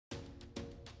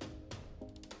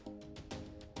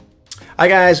Hi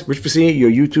guys, Rich Bassini,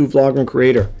 your YouTube vlogger and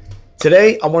creator.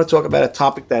 Today I want to talk about a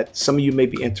topic that some of you may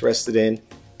be interested in.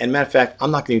 And matter of fact,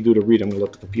 I'm not going to do the reading. I'm going to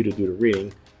let the computer do the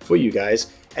reading for you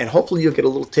guys. And hopefully you'll get a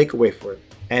little takeaway for it.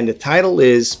 And the title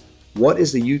is, what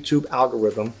is the YouTube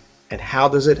algorithm and how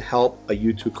does it help a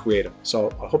YouTube creator? So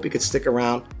I hope you can stick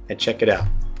around and check it out.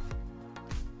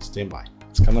 Stand by.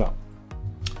 It's coming up.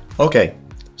 Okay,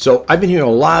 so I've been hearing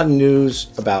a lot of news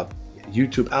about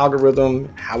YouTube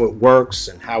algorithm, how it works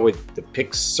and how it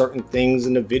depicts certain things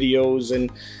in the videos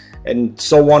and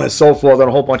so on and so forth and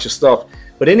a whole bunch of stuff.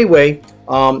 But anyway,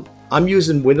 I'm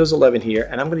using Windows 11 here,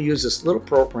 and I'm going to use this little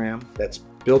program that's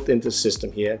built into the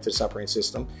system here, to this operating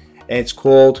system, and it's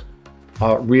called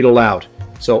Read Aloud.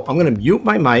 So I'm going to mute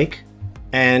my mic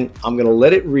and I'm going to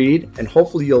let it read, and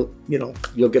hopefully you'll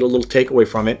get a little takeaway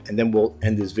from it, and then we'll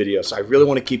end this video. So I really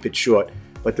want to keep it short,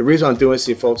 but the reason I'm doing this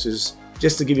here, folks, is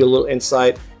just to give you a little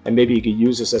insight, and maybe you could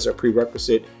use this as a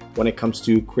prerequisite when it comes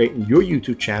to creating your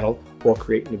YouTube channel or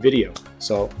creating a video.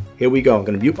 So here we go. I'm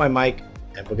going to mute my mic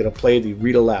and we're going to play the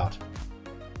Read Aloud.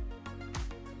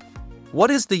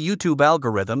 What is the YouTube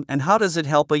algorithm and how does it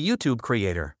help a YouTube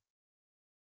creator?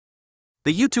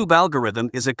 The YouTube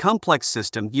algorithm is a complex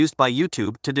system used by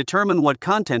YouTube to determine what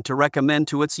content to recommend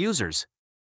to its users.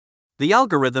 The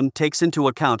algorithm takes into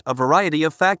account a variety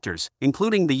of factors,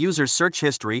 including the user's search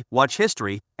history, watch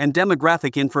history, and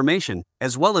demographic information,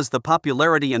 as well as the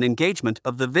popularity and engagement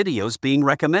of the videos being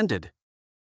recommended.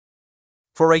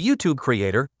 For a YouTube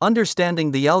creator,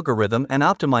 understanding the algorithm and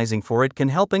optimizing for it can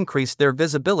help increase their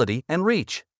visibility and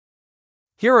reach.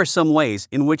 Here are some ways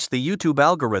in which the YouTube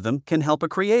algorithm can help a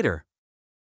creator.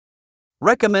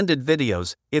 Recommended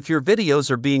videos. If your videos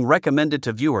are being recommended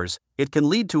to viewers, it can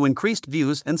lead to increased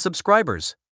views and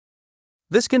subscribers.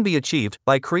 This can be achieved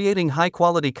by creating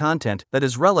high-quality content that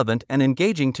is relevant and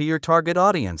engaging to your target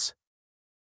audience.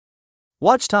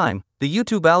 Watch time. The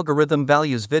YouTube algorithm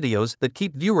values videos that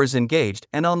keep viewers engaged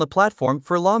and on the platform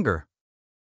for longer.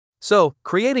 So,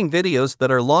 creating videos that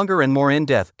are longer and more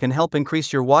in-depth can help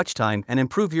increase your watch time and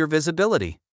improve your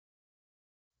visibility.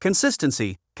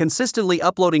 Consistency. Consistently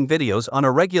uploading videos on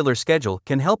a regular schedule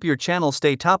can help your channel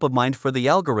stay top of mind for the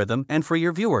algorithm and for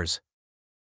your viewers.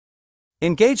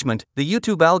 Engagement. The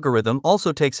YouTube algorithm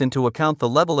also takes into account the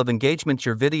level of engagement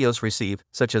your videos receive,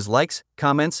 such as likes,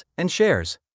 comments, and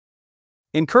shares.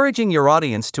 Encouraging your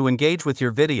audience to engage with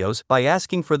your videos by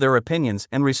asking for their opinions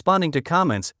and responding to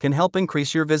comments can help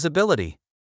increase your visibility.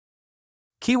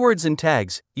 Keywords and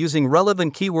tags. Using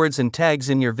relevant keywords and tags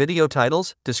in your video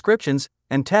titles, descriptions,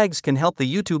 and tags can help the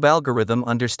YouTube algorithm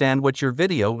understand what your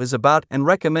video is about and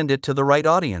recommend it to the right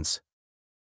audience.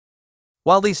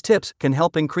 While these tips can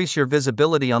help increase your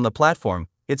visibility on the platform,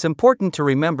 it's important to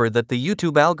remember that the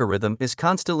YouTube algorithm is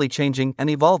constantly changing and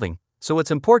evolving, so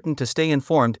it's important to stay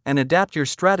informed and adapt your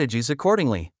strategies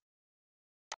accordingly.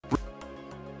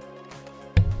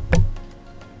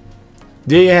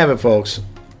 There you have it, folks.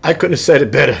 I couldn't have said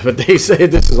it better, but they say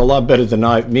this is a lot better than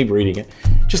me reading it.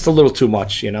 Just a little too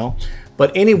much,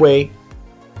 But anyway,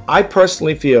 I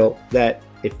personally feel that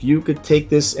if you could take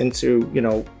this into,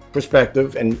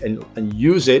 perspective and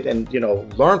use it and,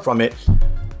 learn from it,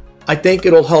 I think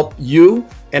it'll help you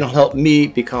and it'll help me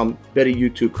become better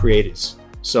YouTube creators.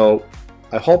 So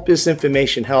I hope this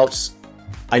information helps.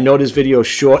 I know this video is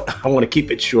short. I want to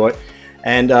keep it short.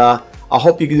 And I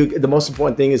hope you can do, the most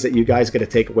important thing is that you guys get a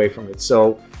takeaway from it.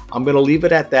 So I'm going to leave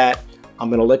it at that. I'm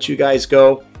going to let you guys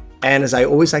go. And as I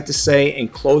always like to say in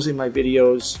closing my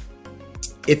videos,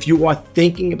 if you are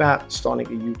thinking about starting a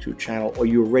YouTube channel or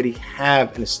you already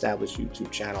have an established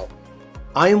YouTube channel,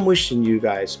 I am wishing you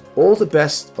guys all the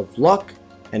best of luck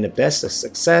and the best of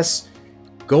success.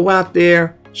 Go out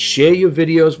there, share your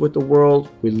videos with the world.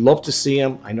 We'd love to see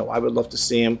them. I know I would love to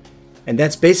see them. And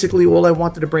that's basically all I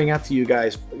wanted to bring out to you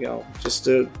guys, just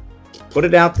to put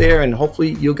it out there, and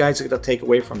hopefully you guys are going to take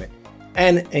away from it.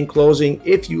 And in closing,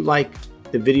 if you like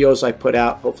the videos I put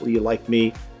out, hopefully you like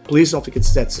me, please don't forget to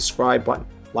hit that subscribe button,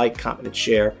 like, comment, and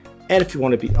share. And if you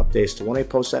want to be updated to when I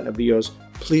post out in the videos,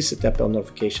 please hit that bell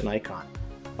notification icon.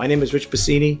 My name is Rich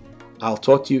Bassini. I'll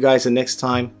talk to you guys the next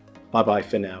time. Bye-bye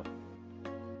for now.